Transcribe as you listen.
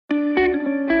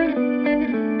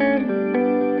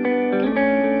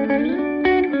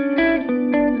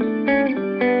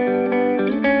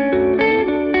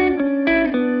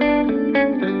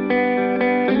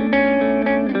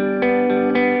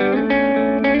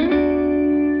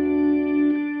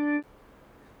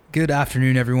Good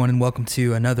afternoon, everyone, and welcome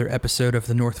to another episode of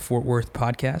the North Fort Worth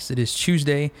podcast. It is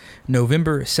Tuesday,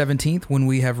 November 17th, when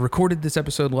we have recorded this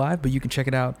episode live, but you can check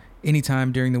it out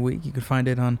anytime during the week. You can find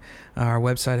it on our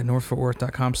website at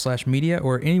northfortworth.com/media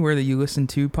or anywhere that you listen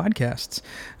to podcasts.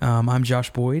 I'm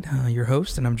Josh Boyd, your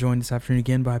host, and I'm joined this afternoon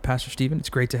again by Pastor Stephen. It's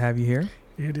great to have you here.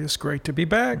 It is great to be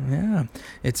back. Yeah,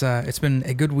 it's been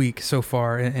a good week so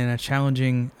far, and a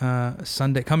challenging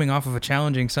Sunday. Coming off of a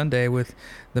challenging Sunday with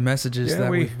the messages that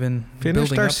we've been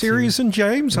finished our series in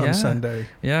James on Sunday.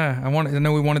 Yeah, I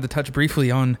know we wanted to touch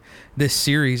briefly on this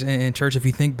series in church. If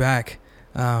you think back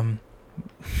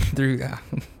through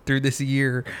this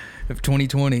year of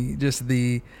 2020, just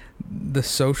the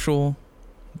social,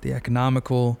 the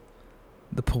economical,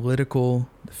 the political,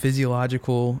 the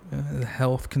physiological, the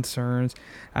health concerns.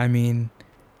 I mean,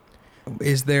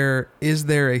 is there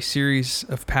a series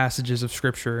of passages of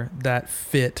Scripture that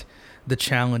fit the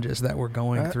challenges that we're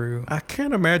going through? I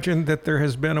can't imagine that there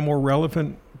has been a more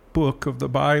relevant book of the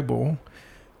Bible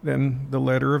than the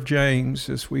letter of James,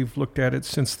 as we've looked at it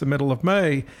since the middle of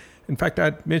May. In fact,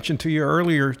 I mentioned to you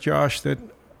earlier, Josh, that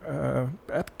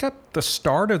at the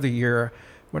start of the year,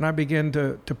 when I began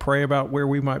to pray about where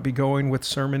we might be going with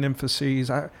sermon emphases,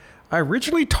 I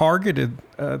originally targeted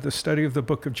the study of the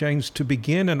book of James to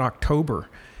begin in October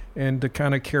and to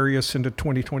kind of carry us into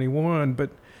 2021.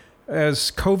 But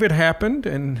as COVID happened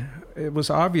and it was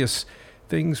obvious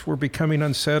things were becoming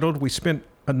unsettled, we spent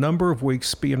a number of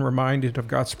weeks being reminded of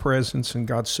God's presence and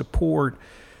God's support.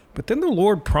 But then the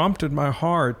Lord prompted my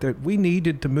heart that we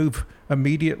needed to move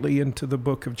immediately into the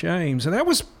book of James. And that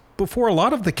was before a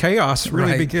lot of the chaos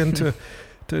really began to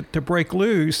break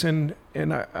loose. And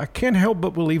I can't help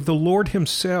but believe the Lord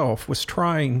himself was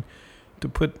trying to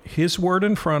put his word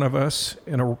in front of us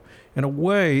in a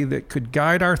way that could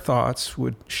guide our thoughts,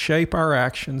 would shape our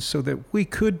actions so that we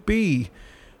could be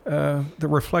the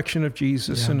reflection of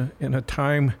Jesus in a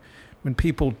time when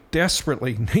people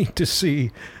desperately need to see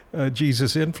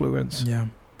Jesus' influence. Yeah,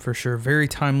 for sure. Very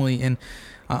timely. And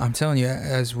I'm telling you,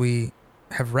 as we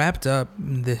have wrapped up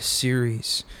this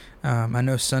series, I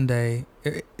know Sunday,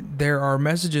 there are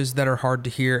messages that are hard to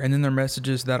hear, and then there are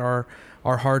messages that are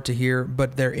hard to hear,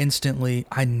 but they're instantly,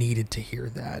 I needed to hear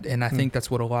that. And I think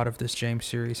that's what a lot of this James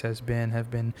series have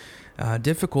been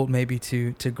difficult maybe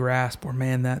to grasp, or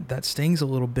man, that stings a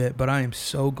little bit, but I am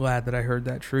so glad that I heard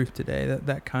that truth today,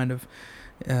 that kind of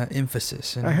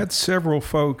emphasis. And I had several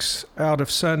folks out of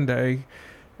Sunday,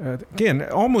 again,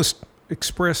 almost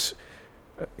express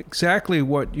exactly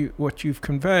what you've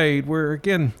conveyed, where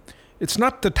again, it's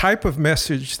not the type of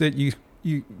message that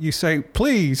you say,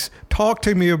 please talk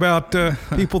to me about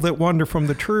people that wander from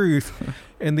the truth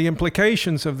and the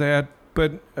implications of that.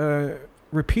 But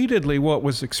repeatedly what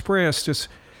was expressed is,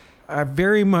 I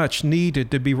very much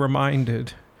needed to be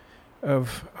reminded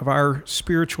of our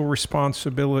spiritual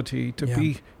responsibility to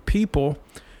be people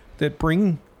that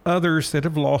bring others that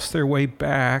have lost their way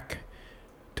back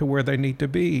to where they need to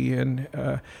be. And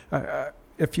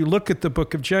if you look at the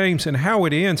book of James and how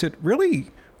it ends, it really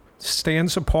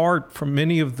stands apart from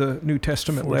many of the New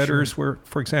Testament letters where,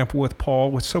 for example, with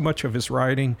Paul, with so much of his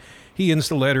writing, he ends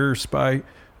the letters by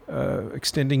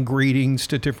extending greetings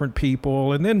to different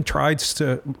people, and then tries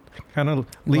to kind of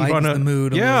leave on the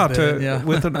mood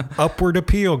with an upward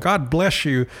appeal. God bless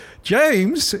you.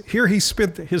 James, here he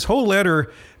spent his whole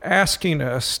letter asking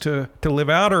us to live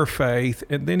out our faith,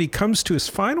 and then he comes to his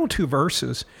final two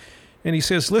verses, and he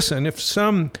says, listen, if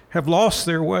some have lost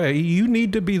their way, you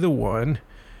need to be the one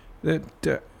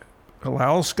that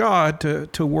allows God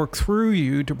to work through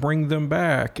you to bring them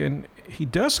back. And he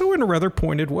does so in a rather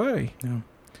pointed way. Yeah.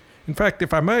 In fact,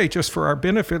 if I may, just for our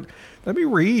benefit, let me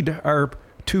read our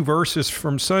two verses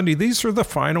from Sunday. These are the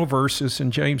final verses in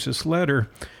James's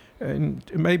letter, and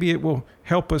maybe it will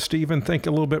help us to even think a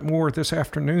little bit more this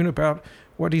afternoon about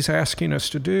what he's asking us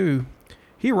to do.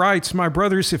 He writes, my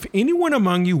brothers, if anyone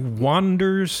among you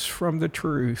wanders from the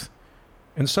truth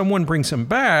and someone brings him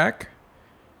back,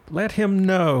 let him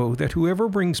know that whoever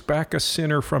brings back a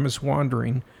sinner from his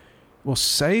wandering will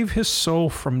save his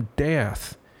soul from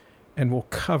death and will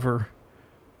cover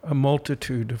a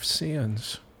multitude of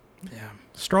sins. Yeah.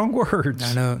 Strong words.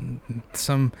 I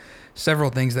know several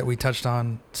things that we touched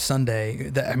on Sunday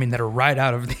that are right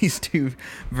out of these two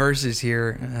verses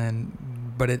here,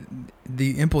 but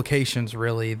the implications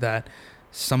really that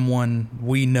someone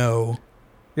we know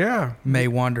may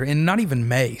wander, and not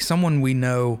even someone we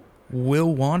know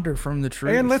will wander from the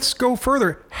truth. And let's go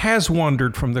further, has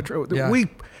wandered from the truth. Yeah.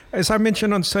 As I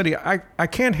mentioned on Sunday, I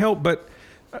can't help but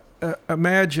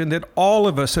imagine that all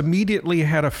of us immediately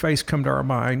had a face come to our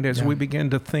mind as we began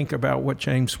to think about what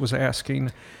James was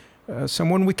asking.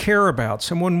 someone we care about,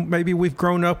 someone maybe we've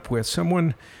grown up with,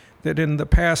 someone that in the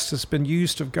past has been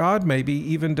used of God maybe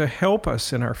even to help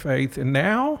us in our faith. And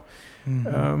now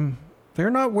they're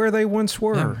not where they once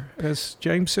were. Yeah. As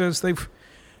James says,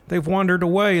 they've wandered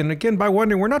away. And again, by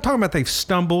wandering, we're not talking about they've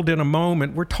stumbled in a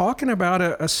moment. We're talking about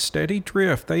a steady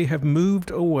drift. They have moved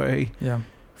away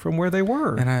from where they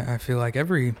were. And I feel like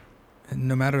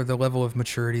no matter the level of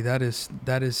maturity, that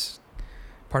is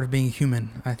part of being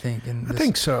human, I think. And I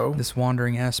think so. This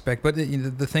wandering aspect. But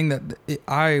the thing that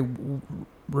I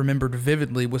remembered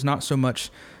vividly was not so much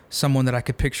someone that I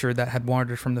could picture that had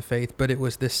wandered from the faith, but it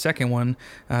was this second one,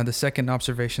 the second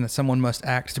observation that someone must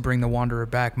act to bring the wanderer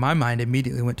back. My mind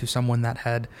immediately went to someone that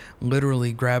had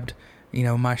literally grabbed,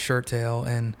 my shirt tail,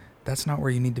 and that's not where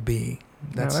you need to be.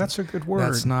 That's a good word.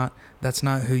 That's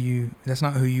not who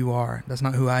you are. That's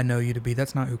not who I know you to be.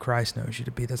 That's not who Christ knows you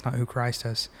to be. That's not who Christ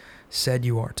has said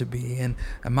you are to be. And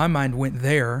my mind went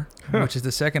there, which is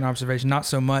the second observation, not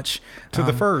so much to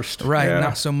the first. Right. Yeah.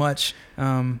 Not so much.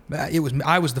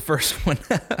 I was the first one.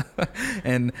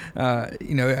 And,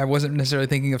 I wasn't necessarily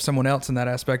thinking of someone else in that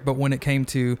aspect, but when it came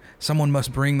to someone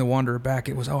must bring the wanderer back,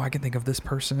 it was, I can think of this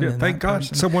person. Yeah, thank God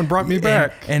someone brought me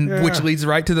back. And which leads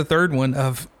right to the third one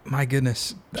of, my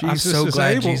goodness, I'm so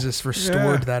glad Jesus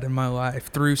restored that in my life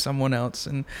through someone else.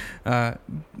 And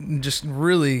just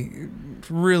really,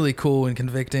 really cool and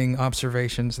convicting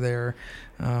observations there.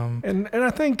 And I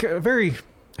think a very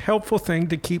helpful thing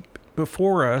to keep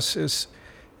before us as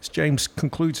James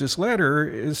concludes his letter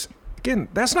is, again,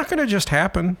 that's not going to just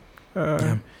happen.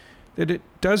 That it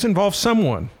does involve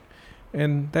someone.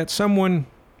 And that someone,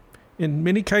 in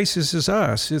many cases, is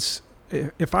us.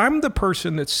 If I'm the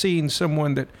person that's seeing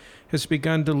someone that has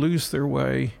begun to lose their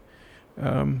way,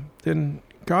 then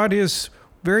God is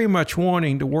very much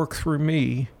wanting to work through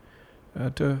me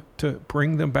to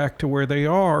bring them back to where they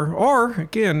are. Or,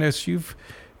 again, as you've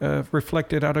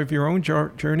reflected out of your own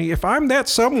journey, if I'm that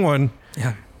someone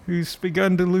who's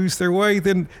begun to lose their way,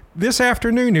 then this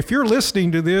afternoon, if you're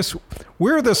listening to this,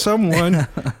 we're the someone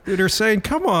that are saying,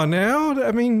 come on now.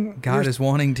 I mean, God is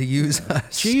wanting to use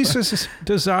us. Jesus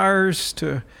desires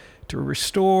to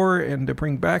restore and to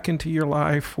bring back into your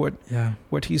life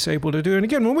what he's able to do. And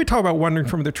again, when we talk about wandering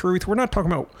from the truth, we're not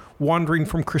talking about wandering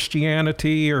from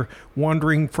Christianity or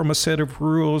wandering from a set of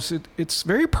rules. It's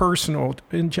very personal.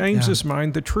 In James's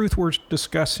mind, the truth we're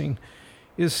discussing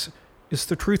is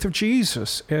the truth of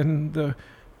Jesus and the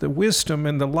wisdom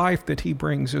and the life that he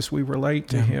brings as we relate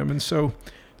to him. And so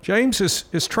James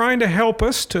is trying to help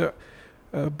us to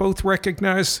both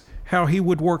recognize how he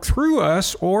would work through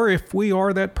us, or if we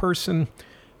are that person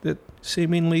that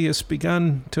seemingly has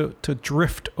begun to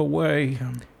drift away,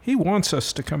 he wants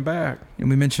us to come back. And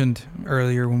we mentioned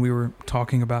earlier when we were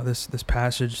talking about this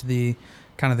passage, the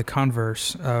kind of the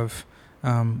converse of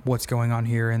what's going on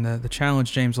here, and the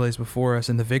challenge James lays before us,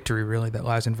 and the victory really that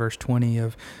lies in verse 20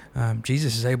 of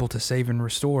Jesus is able to save and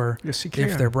restore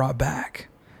if they're brought back.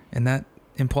 And that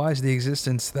implies the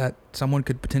existence that someone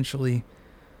could potentially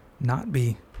not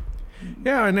be.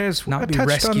 Yeah, and as I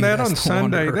touched on that on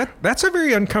Sunday, that's a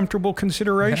very uncomfortable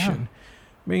consideration.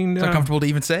 I mean, it's uncomfortable to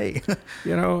even say.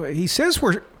 He says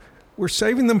we're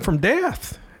saving them from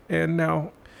death, and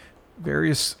now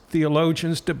various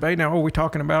theologians debate, now, are we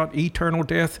talking about eternal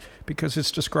death because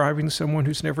it's describing someone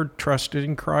who's never trusted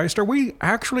in Christ? Are we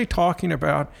actually talking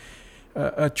about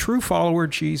a true follower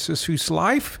of Jesus whose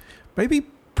life maybe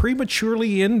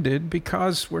prematurely ended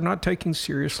because we're not taking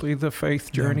seriously the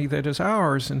faith journey that is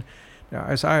ours? And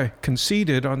as I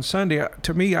conceded on Sunday,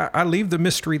 to me, I leave the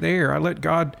mystery there. I let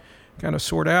God kind of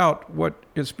sort out what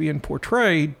is being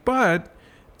portrayed. But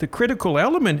the critical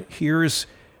element here is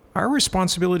our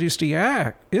responsibility is to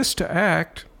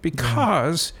act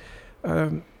because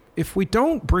if we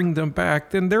don't bring them back,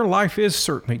 then their life is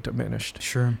certainly diminished.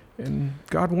 Sure. And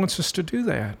God wants us to do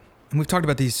that. And we've talked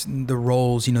about the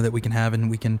roles, that we can have, and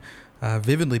we can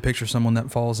vividly picture someone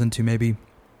that falls into maybe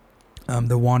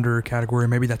the wanderer category.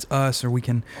 Maybe that's us, or we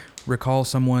can recall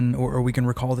someone, or we can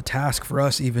recall the task for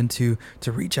us even to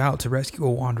reach out to rescue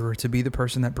a wanderer, to be the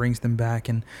person that brings them back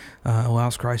and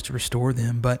allows Christ to restore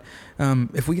them. But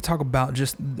if we could talk about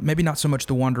just maybe not so much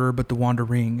the wanderer, but the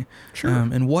wandering,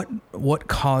 and what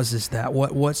causes that?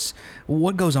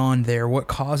 What goes on there? What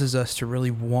causes us to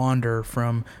really wander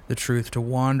from the truth, to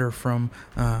wander from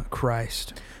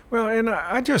Christ? Well, and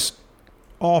I just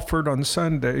offered on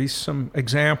Sunday some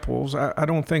examples. I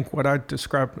don't think what I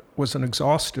described was an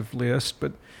exhaustive list,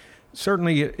 but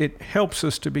certainly it helps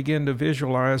us to begin to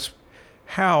visualize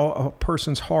how a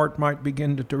person's heart might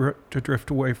begin to drift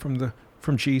away from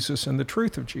Jesus and the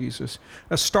truth of Jesus.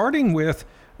 Starting with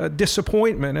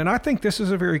disappointment, and I think this is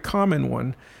a very common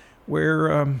one. where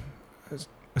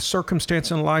a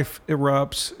circumstance in life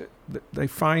erupts. They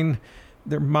find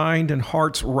their mind and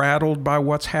hearts rattled by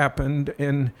what's happened,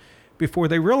 and before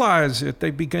they realize it,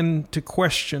 they begin to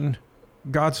question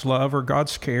God's love or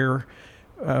God's care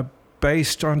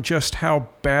based on just how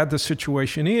bad the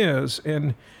situation is.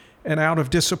 And out of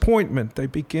disappointment, they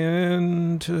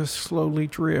begin to slowly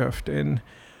drift. And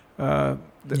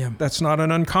that's not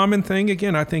an uncommon thing.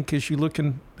 Again, I think as you look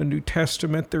in the New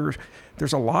Testament,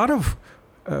 there's a lot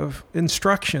of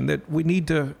instruction that we need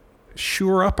to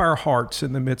shore up our hearts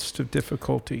in the midst of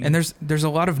difficulty. And there's a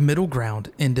lot of middle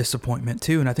ground in disappointment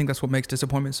too. And I think that's what makes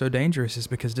disappointment so dangerous, is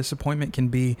because disappointment can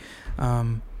be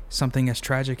something as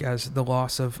tragic as the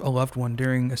loss of a loved one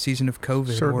during a season of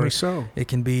COVID. Certainly so. It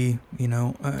can be,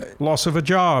 loss of a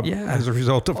job as a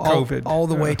result of COVID. All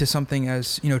the way to something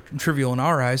as, trivial in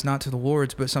our eyes, not to the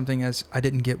Lord's, but something as I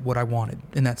didn't get what I wanted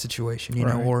in that situation,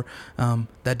 right. Or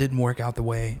that didn't work out the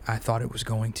way I thought it was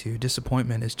going to.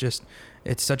 Disappointment is just,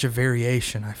 it's such a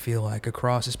variation, I feel like,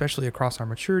 especially across our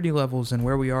maturity levels and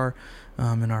where we are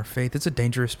in our faith. It's a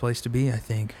dangerous place to be, I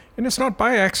think. And it's not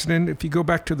by accident. If you go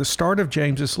back to the start of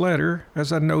James's letter,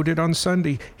 as I noted on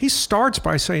Sunday, he starts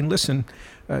by saying, listen,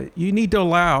 you need to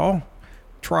allow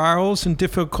trials and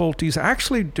difficulties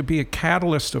actually to be a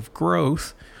catalyst of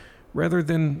growth rather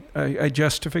than a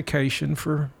justification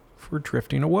for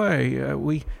drifting away.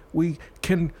 We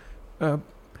can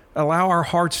allow our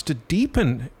hearts to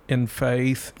deepen in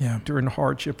faith during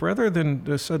hardship rather than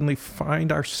to suddenly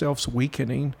find ourselves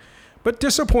weakening. But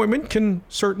disappointment can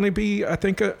certainly be, I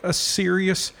think, a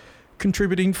serious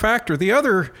contributing factor. The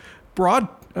other broad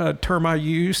term I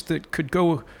used that could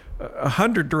go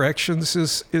 100 directions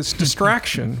is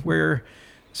distraction, where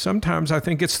sometimes I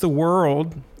think it's the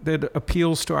world that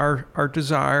appeals to our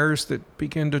desires that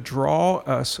begin to draw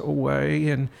us away,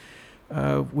 and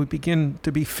we begin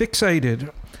to be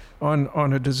fixated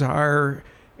on a desire,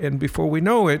 and before we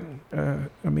know it,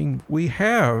 we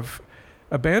have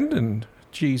abandoned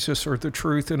Jesus or the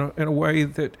truth in a way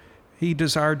that he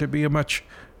desired to be a much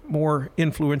more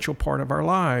influential part of our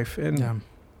life. And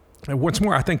once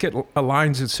more, I think it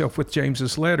aligns itself with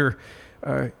James's letter.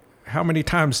 How many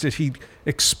times did he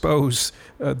expose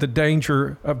the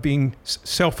danger of being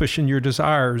selfish in your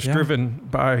desires, driven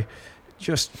by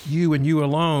just you and you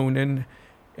alone?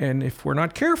 And if we're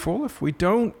not careful, if we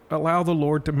don't allow the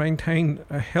Lord to maintain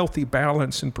a healthy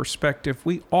balance and perspective,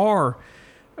 we are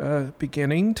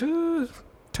beginning to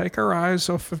take our eyes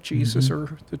off of Jesus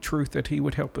or the truth that he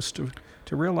would help us to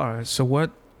realize. So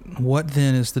what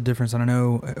then is the difference? And I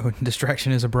know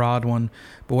distraction is a broad one,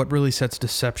 but what really sets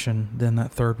deception, then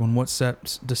that third one? What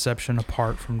sets deception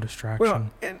apart from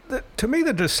distraction? Well, to me,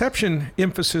 the deception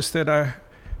emphasis that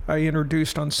I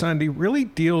introduced on Sunday really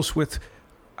deals with,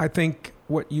 I think,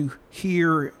 what you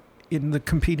hear in the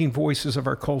competing voices of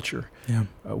our culture.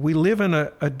 We live in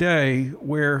a day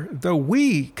where, though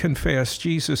we confess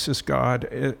Jesus is God,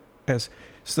 as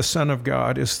the Son of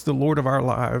God, is the Lord of our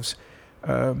lives,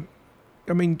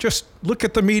 just look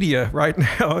at the media right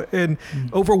now, and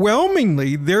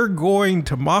overwhelmingly they're going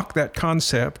to mock that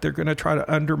concept. They're going to try to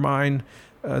undermine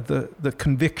the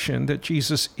conviction that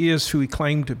Jesus is who he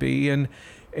claimed to be, and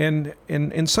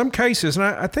in some cases, and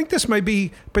I think this may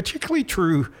be particularly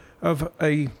true of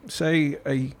a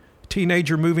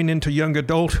teenager moving into young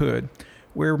adulthood,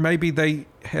 where maybe they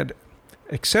had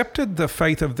accepted the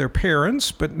faith of their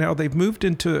parents, but now they've moved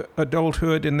into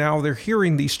adulthood, and now they're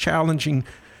hearing these challenging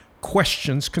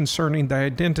questions concerning the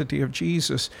identity of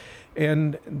Jesus,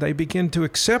 and they begin to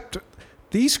accept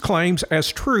these claims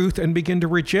as truth and begin to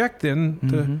reject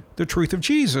then the truth of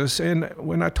Jesus. And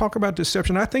when I talk about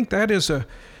deception, I think that is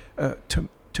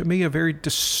to me a very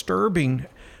disturbing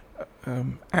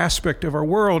aspect of our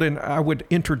world. And I would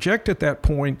interject at that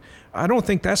point, I don't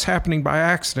think that's happening by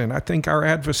accident. I think our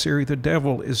adversary, the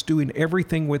devil, is doing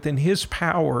everything within his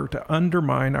power to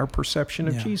undermine our perception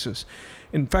of Jesus.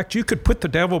 In fact, you could put the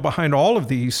devil behind all of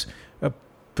these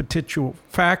potential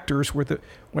factors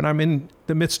when I'm in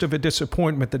the midst of a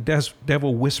disappointment, the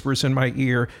devil whispers in my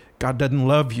ear, God doesn't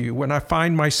love you. When I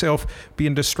find myself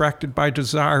being distracted by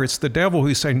desire, it's the devil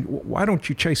who's saying, why don't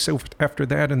you chase after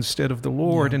that instead of the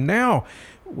Lord? And now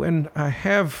when I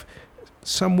have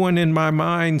someone in my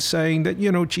mind saying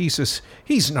that, Jesus,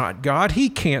 he's not God. He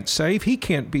can't save. He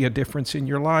can't be a difference in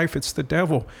your life. It's the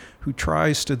devil who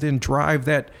tries to then drive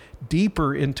that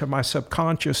deeper into my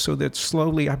subconscious so that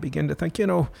slowly I begin to think,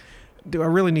 do I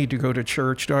really need to go to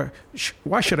church?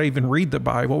 Why should I even read the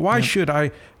Bible? Why should I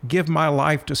give my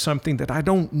life to something that I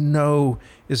don't know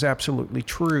is absolutely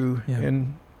true?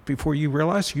 And before you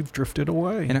realize you've drifted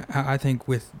away. And I think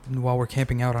while we're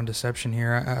camping out on deception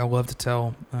here, I love to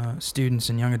tell students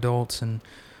and young adults and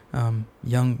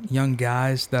young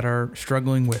guys that are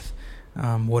struggling with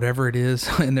whatever it is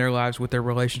in their lives, with their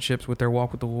relationships, with their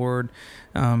walk with the Lord,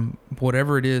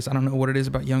 whatever it is. I don't know what it is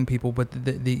about young people, but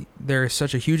there is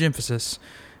such a huge emphasis,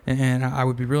 and I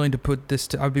would be willing to put this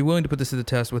to the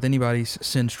test with anybody's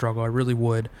sin struggle. I really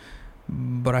would.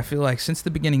 But I feel like since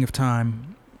the beginning of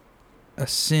time, a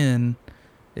sin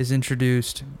is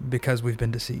introduced because we've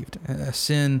been deceived. A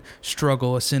sin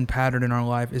struggle, a sin pattern in our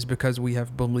life is because we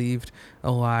have believed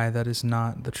a lie that is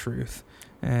not the truth.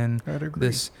 And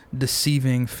this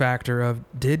deceiving factor of,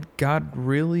 did God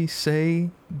really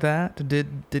say that?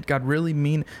 Did God really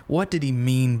mean, what did he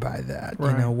mean by that?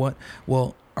 Right.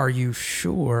 Well, are you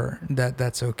sure that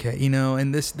that's okay?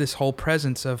 And this whole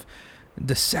presence of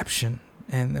deception,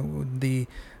 and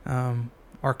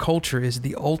our culture is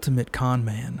the ultimate con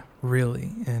man,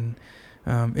 really. And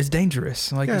it's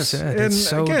dangerous, like you said. And it's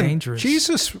so again, dangerous.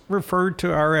 Jesus referred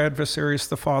to our adversary as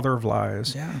the father of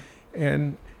lies. Yeah.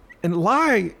 And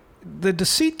lie, the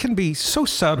deceit can be so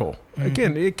subtle. Mm-hmm.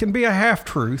 Again, it can be a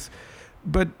half-truth,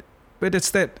 but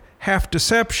it's that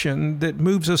half-deception that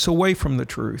moves us away from the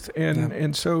truth.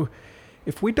 And so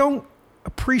if we don't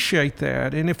appreciate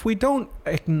that, and if we don't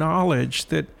acknowledge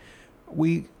that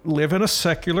we live in a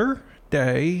secular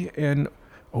day, and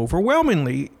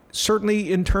overwhelmingly,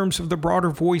 certainly in terms of the broader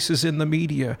voices in the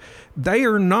media, they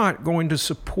are not going to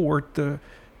support the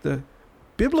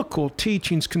biblical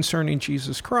teachings concerning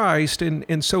Jesus Christ.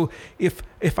 And so if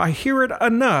I hear it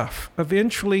enough,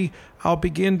 eventually I'll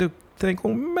begin to think,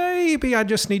 well, maybe I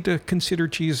just need to consider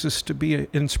Jesus to be an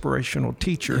inspirational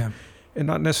teacher and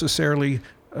not necessarily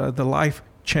the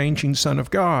life-changing Son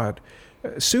of God.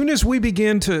 As soon as we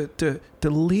begin to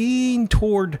lean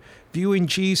toward viewing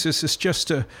Jesus as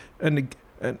just an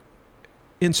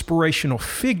inspirational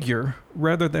figure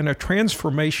rather than a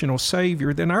transformational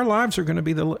Savior, then our lives are going to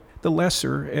be the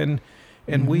lesser, and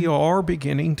mm-hmm. we are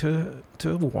beginning to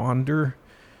wander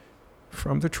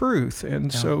from the truth.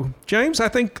 And so James, I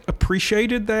think,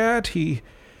 appreciated that. He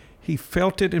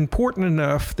felt it important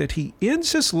enough that he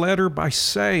ends his letter by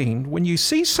saying, when you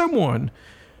see someone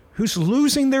who's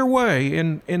losing their way,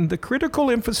 and the critical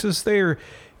emphasis there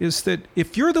is that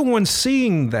if you're the one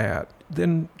seeing that,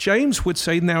 then James would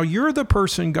say, now you're the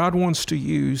person God wants to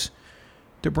use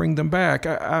to bring them back.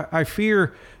 I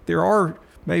fear there are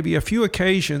maybe a few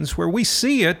occasions where we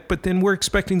see it, but then we're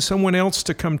expecting someone else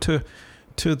to come to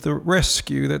the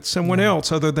rescue, that someone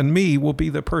else other than me will be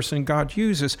the person God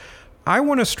uses. I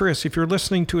want to stress, if you're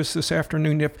listening to us this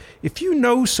afternoon, if you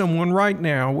know someone right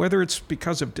now, whether it's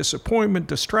because of disappointment,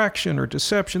 distraction, or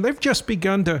deception, they've just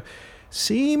begun to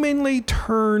seemingly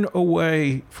turn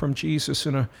away from Jesus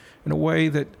in a way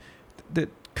that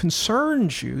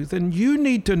concerns you, then you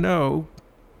need to know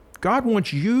God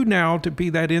wants you now to be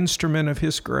that instrument of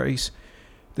His grace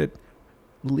that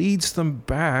leads them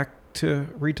back to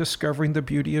rediscovering the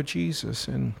beauty of Jesus.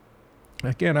 And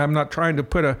again, I'm not trying to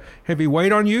put a heavy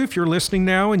weight on you if you're listening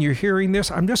now and you're hearing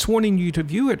this. I'm just wanting you to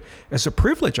view it as a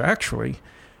privilege, actually,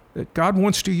 that God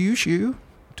wants to use you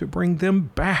to bring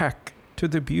them back to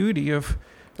the beauty of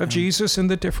Jesus and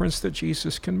the difference that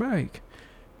Jesus can make.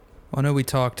 Well, I know we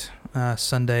talked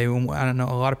Sunday. I don't know,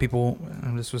 a lot of people,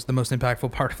 this was the most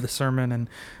impactful part of the sermon,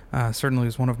 and certainly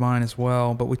was one of mine as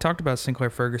well. But we talked about Sinclair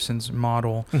Ferguson's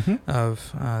model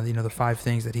of the 5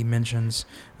 things that he mentions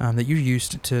that you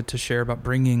used to share about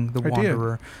bringing the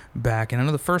wanderer back. And I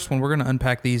know the first one, we're going to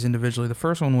unpack these individually. The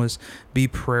first one was be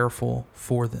prayerful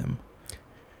for them.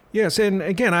 Yes, and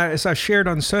again, as I shared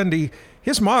on Sunday,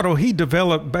 his model he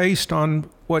developed based on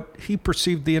what he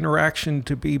perceived the interaction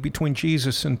to be between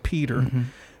Jesus and Peter. Mm-hmm.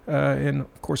 And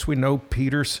of course, we know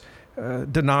Peter's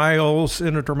denials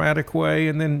in a dramatic way,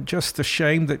 and then just the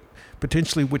shame that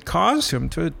potentially would cause him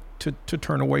to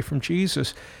turn away from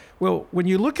Jesus. Well, when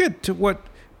you look at what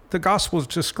the Gospels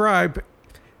describe,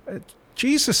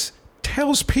 Jesus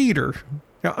tells Peter,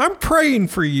 "Now I'm praying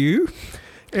for you."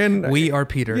 And we are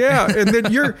Peter. Yeah, and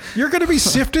then you're going to be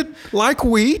sifted like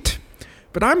wheat,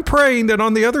 but I'm praying that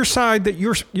on the other side that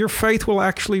your faith will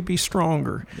actually be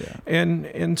stronger. Yeah.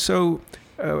 And so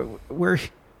where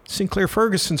Sinclair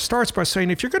Ferguson starts by saying,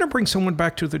 if you're going to bring someone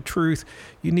back to the truth,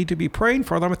 you need to be praying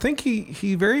for them. I think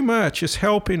he very much is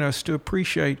helping us to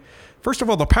appreciate, first of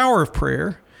all, the power of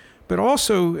prayer, but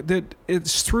also that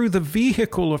it's through the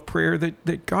vehicle of prayer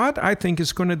that God, I think,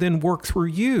 is going to then work through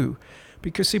you.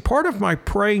 Because, see, part of my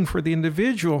praying for the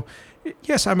individual,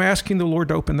 yes, I'm asking the Lord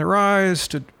to open their eyes,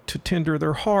 to tender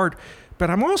their heart,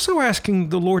 but I'm also asking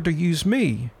the Lord to use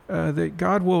me, that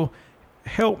God will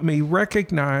help me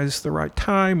recognize the right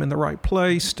time and the right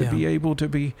place to be able to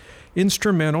be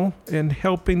instrumental in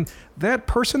helping that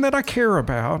person that I care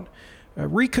about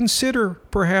reconsider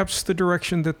perhaps the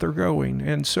direction that they're going.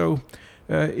 And so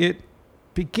it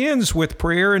begins with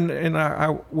prayer, and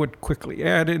I would quickly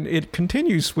add, and it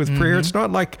continues with prayer. It's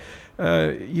not like,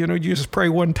 you just pray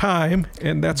one time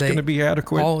and that's going to be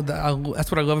adequate.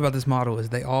 That's what I love about this model is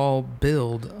they all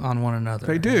build on one another.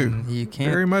 They do. And you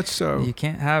can't, very much so. You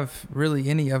can't have really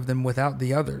any of them without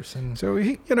the others. And so,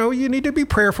 you need to be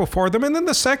prayerful for them. And then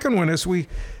the second one, as we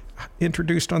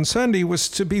introduced on Sunday, was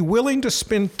to be willing to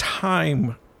spend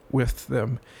time with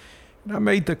them. And I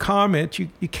made the comment, you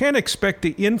can't expect to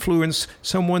influence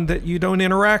someone that you don't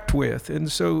interact with.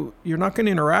 And so you're not going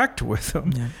to interact with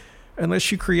them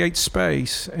unless you create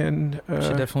space. And you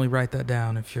should definitely write that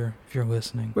down if you're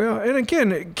listening. Well, and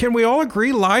again, can we all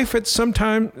agree life at some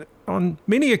time, on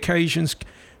many occasions,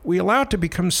 we allow it to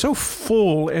become so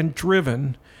full and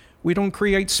driven, we don't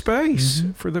create space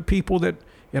for the people that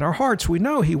in our hearts we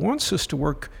know He wants us to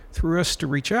work through us to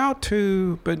reach out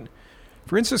to, but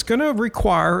for instance, it's going to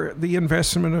require the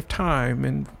investment of time.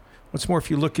 And what's more,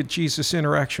 if you look at Jesus'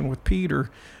 interaction with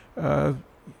Peter,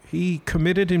 He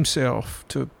committed Himself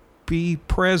to be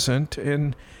present,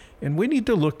 and we need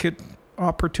to look at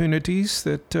opportunities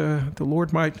that the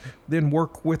Lord might then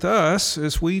work with us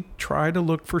as we try to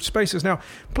look for spaces. Now,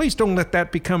 please don't let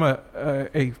that become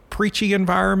a preachy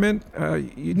environment.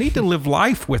 You need to live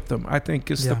life with them, I think,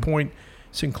 is the point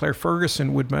Sinclair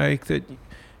Ferguson would make, that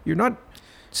you're not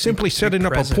simply setting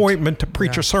up an appointment to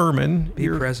preach a sermon. Be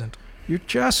present. You're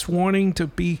just wanting to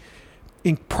be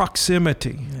in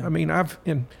proximity. I mean, I've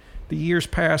in the years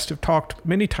past have talked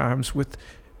many times with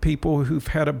people who've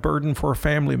had a burden for a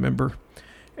family member,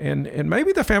 and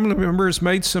maybe the family member has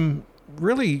made some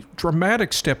really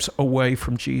dramatic steps away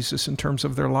from Jesus in terms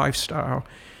of their lifestyle,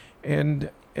 and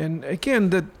again,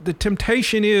 the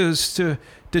temptation is to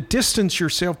distance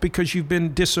yourself because you've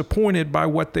been disappointed by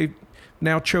what they've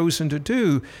now chosen to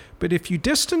do. But if you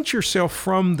distance yourself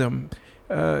from them,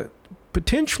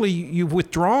 potentially you've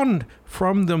withdrawn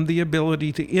from them the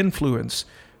ability to influence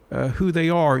who they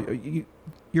are.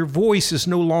 Your voice is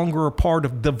no longer a part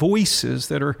of the voices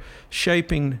that are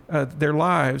shaping their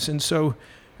lives. And so,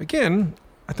 again,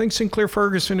 I think Sinclair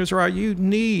Ferguson is right. You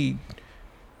need,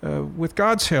 with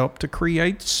God's help, to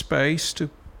create space, to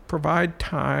provide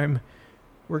time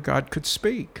where God could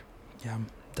speak. Yeah,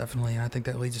 definitely. And I think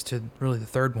that leads us to really the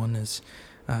third one is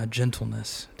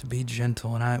gentleness, to be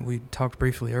gentle. And we talked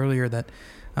briefly earlier that,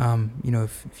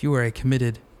 if you are a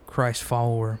committed Christ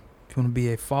follower, if you want to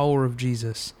be a follower of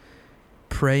Jesus,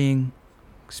 praying,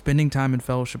 spending time in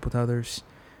fellowship with others,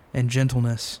 and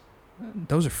gentleness,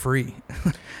 those are free.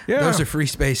 Those are free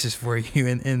spaces for you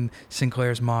in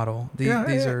Sinclair's model. These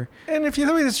are... And if you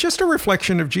think it's just a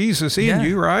reflection of Jesus in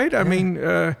you, right? I mean,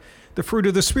 the fruit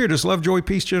of the Spirit is love, joy,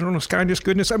 peace, gentleness, kindness,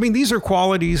 goodness. I mean, these are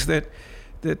qualities that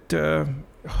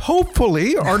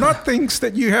hopefully are not things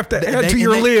that you have to add to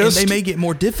your list. And they may get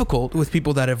more difficult with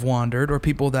people that have wandered or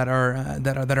people that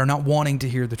are not wanting to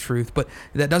hear the truth, but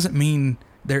that doesn't mean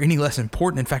they're any less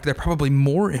important. In fact, they're probably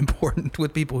more important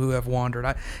with people who have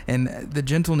wandered. And the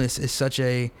gentleness is such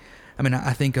a... I mean,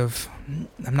 I think of...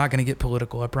 I'm not going to get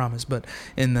political, I promise, but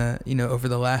in over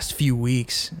the last few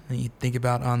weeks, you think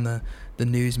about on the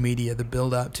news media, the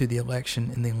build up to the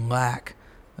election and the lack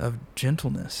of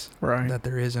gentleness that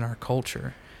there is in our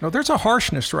culture. No, there's a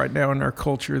harshness right now in our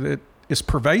culture that is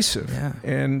pervasive. Yeah.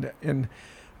 And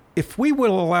if we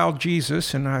will allow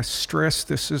Jesus, and I stress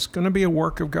this is going to be a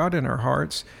work of God in our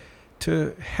hearts,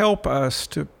 to help us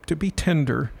to be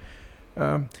tender.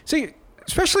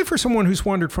 Especially for someone who's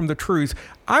wandered from the truth,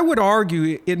 I would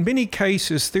argue in many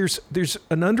cases there's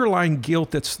an underlying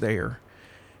guilt that's there.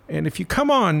 And if you come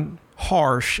on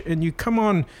harsh and you come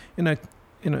on in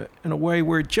a way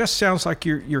where it just sounds like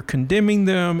you're condemning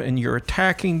them and you're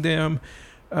attacking them,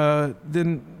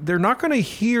 then they're not going to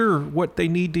hear what they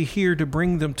need to hear to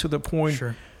bring them to the point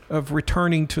of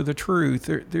returning to the truth.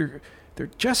 There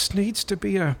just needs to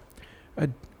be a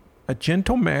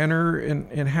gentle manner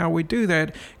in how we do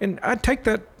that. And I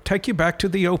take you back to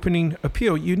the opening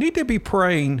appeal. You need to be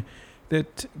praying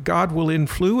that God will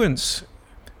influence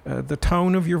the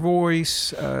tone of your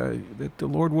voice, that the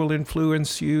Lord will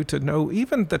influence you to know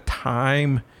even the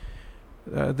time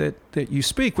that you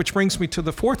speak, which brings me to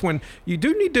the fourth one. You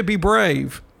do need to be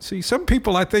brave. See, some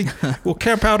people, I think, will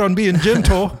camp out on being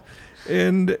gentle,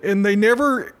 and they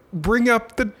never bring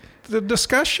up the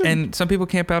discussion. And some people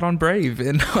camp out on brave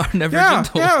and are never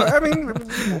gentle. Yeah, I mean,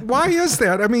 why is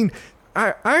that? I mean,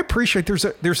 I appreciate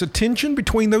there's a tension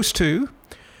between those two,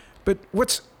 but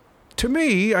what's to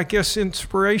me, I guess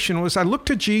inspiration was I looked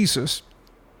to Jesus,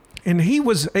 and he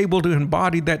was able to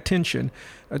embody that tension.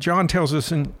 John tells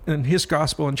us in his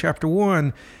gospel in chapter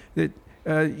 1 that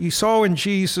you saw in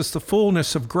Jesus the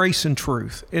fullness of grace and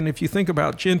truth. And if you think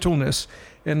about gentleness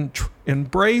and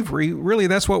bravery, really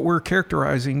that's what we're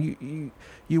characterizing.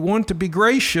 You want to be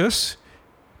gracious,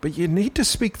 but you need to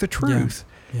speak the truth.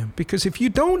 Yeah. Because if you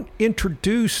don't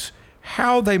introduce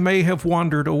how they may have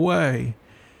wandered away,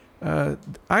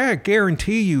 I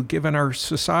guarantee you, given our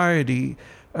society,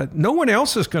 no one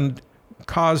else is going to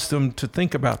cause them to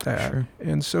think about that. Sure.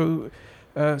 And so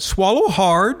swallow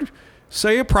hard,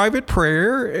 say a private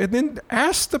prayer, and then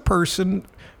ask the person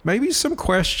maybe some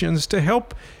questions to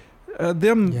help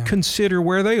them consider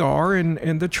where they are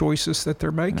and the choices that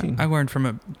they're making. I learned from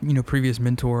a previous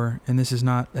mentor, and this is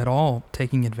not at all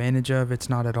taking advantage of. It's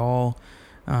not at all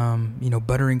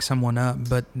buttering someone up,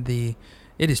 but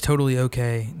it is totally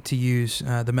okay to use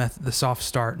the soft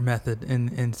start method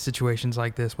in situations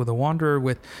like this with a wanderer,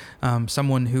 with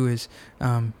someone who is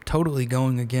totally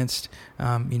going against,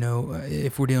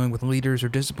 if we're dealing with leaders or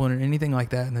discipline or anything like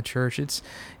that in the church.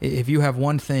 If you have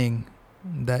one thing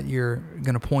that you're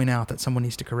going to point out that someone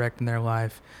needs to correct in their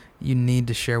life, you need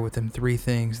to share with them 3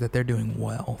 things that they're doing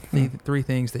well, 3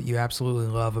 things that you absolutely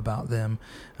love about them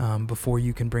before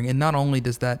you can bring. And not only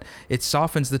does that, it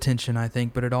softens the tension, I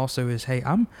think, but it also is, hey,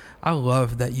 I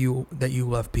love that you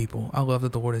love people. I love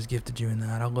that the Lord has gifted you in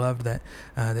that. I love that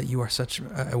you are such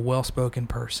a well-spoken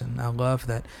person. I love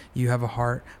that you have a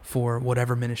heart for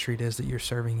whatever ministry it is that you're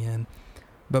serving in.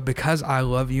 But because I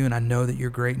love you and I know that you're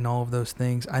great in all of those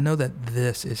things, I know that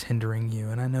this is hindering you,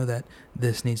 and I know that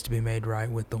this needs to be made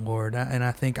right with the Lord. And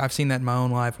I think I've seen that in my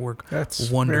own life work That's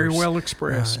wonders. Very well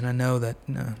expressed. And I know that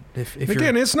if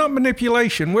again, it's not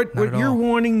manipulation. What you're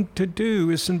wanting to do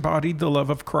is embody the love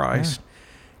of Christ.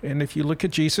 Yeah. And if you look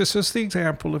at Jesus as the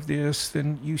example of this,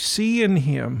 then you see in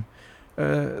him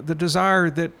the desire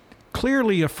that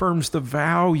clearly affirms the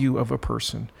value of a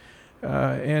person.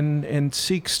 And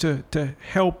seeks to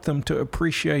help them to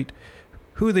appreciate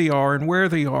who they are and where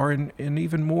they are, and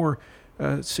even more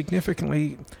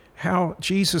significantly, how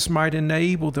Jesus might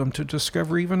enable them to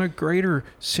discover even a greater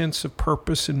sense of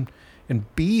purpose and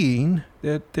being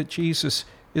that Jesus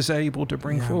is able to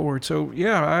bring forward. So,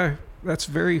 that's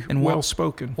very well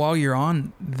spoken. While you're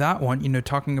on that one,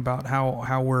 talking about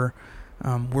how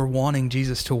we're wanting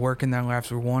Jesus to work in their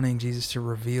lives. We're wanting Jesus to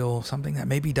reveal something that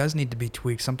maybe does need to be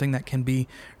tweaked, something that can be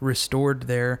restored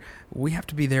there. We have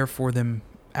to be there for them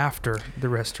after the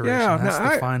restoration. That's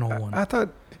the final one. I thought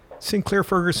Sinclair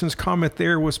Ferguson's comment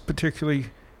there was particularly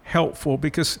helpful,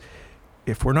 because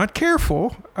if we're not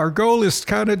careful, our goal is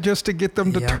kind of just to get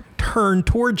them to turn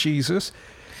toward Jesus.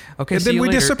 Okay, and then we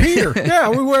later. Disappear.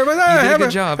 Have a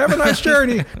job. Have a nice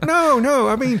journey. No.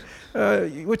 I mean,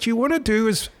 what you want to do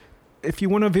is, if you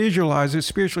want to visualize it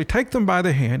spiritually, take them by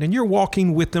the hand and you're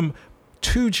walking with them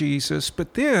to Jesus,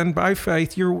 but then by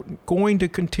faith, you're going to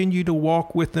continue to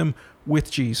walk with them with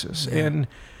Jesus. Yeah.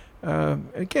 And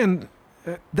again,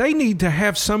 they need to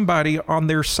have somebody on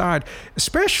their side,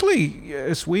 especially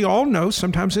as we all know,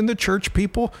 sometimes in the church,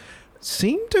 people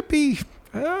seem to be,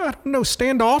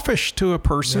 standoffish to a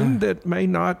person that may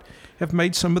not have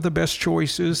made some of the best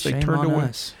choices. Shame they turned on away.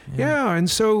 Us. And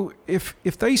so if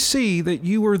they see that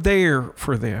you were there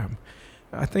for them,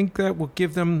 I think that will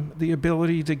give them the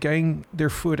ability to gain their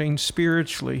footing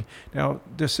spiritually. Now,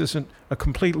 this isn't a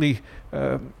completely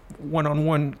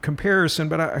one-on-one comparison,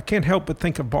 but I can't help but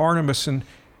think of Barnabas and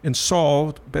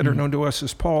Saul, better known to us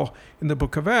as Paul, in the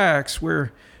book of Acts,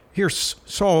 where here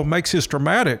Saul makes his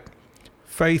dramatic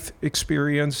faith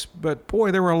experience, but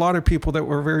boy, there were a lot of people that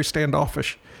were very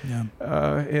standoffish. Yeah.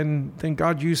 And then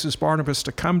God uses Barnabas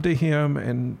to come to him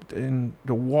and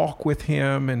to walk with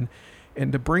him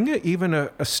and to bring even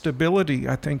a stability,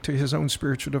 I think, to his own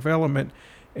spiritual development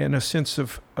and a sense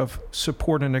of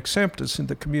support and acceptance in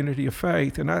the community of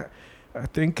faith. And I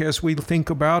think as we think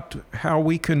about how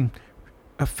we can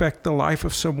affect the life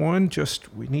of someone,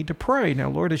 we need to pray. Now,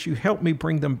 Lord, as you help me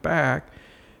bring them back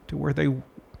to where they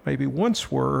maybe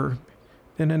once were,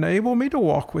 and enable me to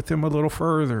walk with them a little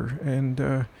further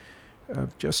and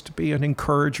just to be an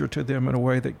encourager to them in a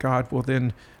way that God will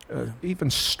then even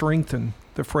strengthen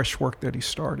the fresh work that he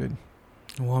started.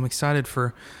 Well, I'm excited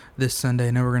for this Sunday.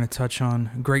 I know we're going to touch on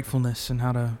gratefulness and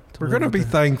how to we're going to be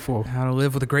thankful. How to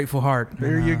live with a grateful heart.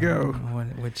 There you go.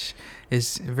 Which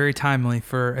is very timely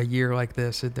for a year like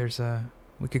this.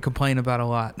 We could complain about a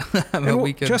lot.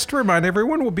 But just to remind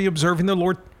everyone, we'll be observing the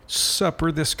Lord's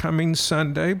Supper this coming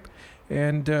Sunday.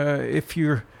 And if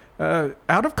you're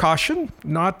out of caution,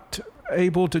 not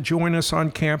able to join us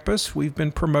on campus, we've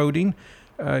been promoting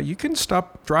you can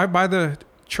drive by the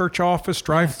church office,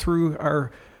 drive through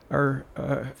our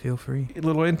feel free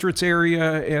little entrance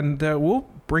area, and we'll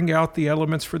bring out the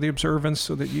elements for the observance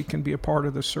so that you can be a part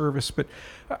of the service. But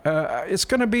it's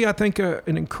going to be, I think, an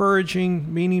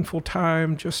encouraging, meaningful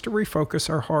time just to refocus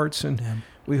our hearts, and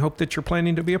we hope that you're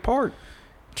planning to be a part.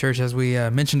 Church, as we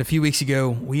mentioned a few weeks ago,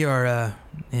 we are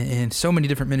in so many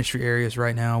different ministry areas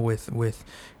right now with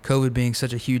COVID being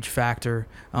such a huge factor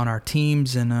on our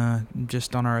teams and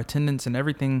just on our attendance and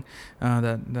everything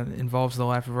that involves the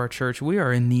life of our church. We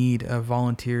are in need of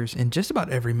volunteers in just about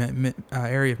every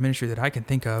area of ministry that I can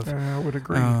think of. I would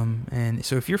agree. And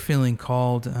so if you're feeling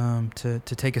called to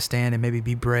take a stand and maybe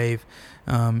be brave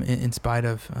in spite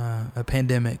of a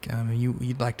pandemic,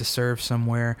 you'd like to serve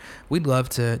somewhere, we'd love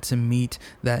to meet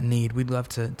that need. We'd love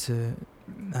to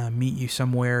meet you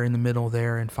somewhere in the middle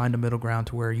there and find a middle ground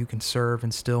to where you can serve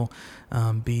and still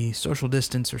be social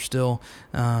distance or still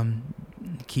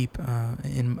keep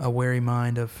in a wary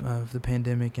mind of the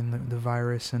pandemic and the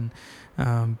virus. And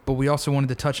but we also wanted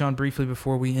to touch on briefly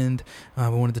before we end, we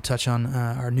wanted to touch on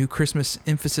our new Christmas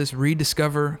emphasis,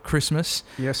 Rediscover Christmas.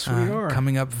 Yes, we are.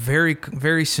 Coming up very,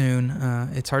 very soon.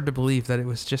 It's hard to believe that it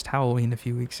was just Halloween a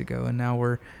few weeks ago, and now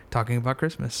we're talking about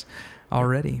Christmas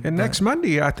already. And next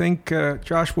Monday, I think,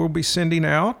 Josh, will be sending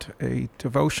out a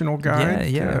devotional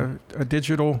guide, a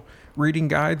digital reading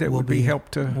guide that would be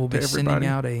helped to everybody. We'll be sending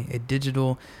out a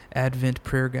digital Advent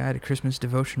prayer guide, a Christmas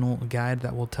devotional guide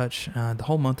that will touch the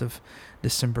whole month of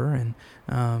December and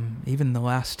even the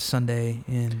last Sunday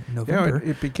in November.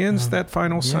 Yeah, it begins that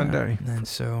final Sunday. And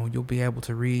so you'll be able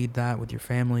to read that with your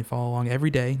family, follow along every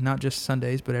day, not just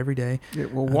Sundays, but every day.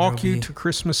 It will walk you to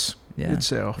Christmas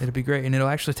itself. It'll be great, and it'll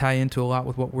actually tie into a lot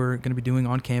with what we're going to be doing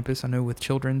on campus. I know with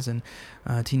children's and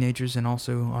teenagers, and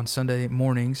also on Sunday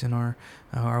mornings in our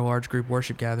large group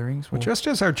worship gatherings. Well, just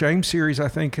as our James series, I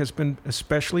think, has been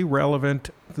especially relevant,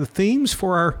 the themes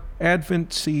for our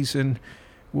Advent season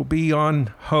will be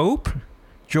on hope,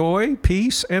 joy,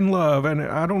 peace, and love. And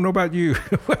I don't know about you,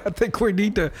 I think we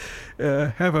need to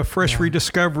have a fresh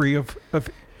rediscovery of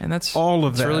and that's all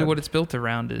of that. That's really what it's built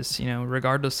around is,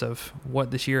 regardless of what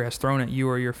this year has thrown at you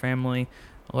or your family,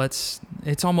 it's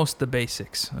almost the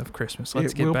basics of Christmas.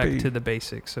 Let's get back to the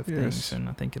basics of things, and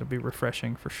I think it'll be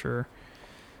refreshing for sure.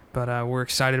 But we're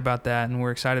excited about that, and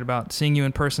we're excited about seeing you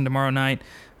in person tomorrow night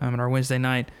on our Wednesday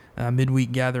night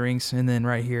midweek gatherings, and then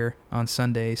right here on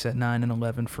Sundays at 9 and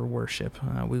 11 for worship.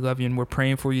 We love you, and we're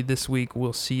praying for you this week.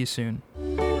 We'll see you soon.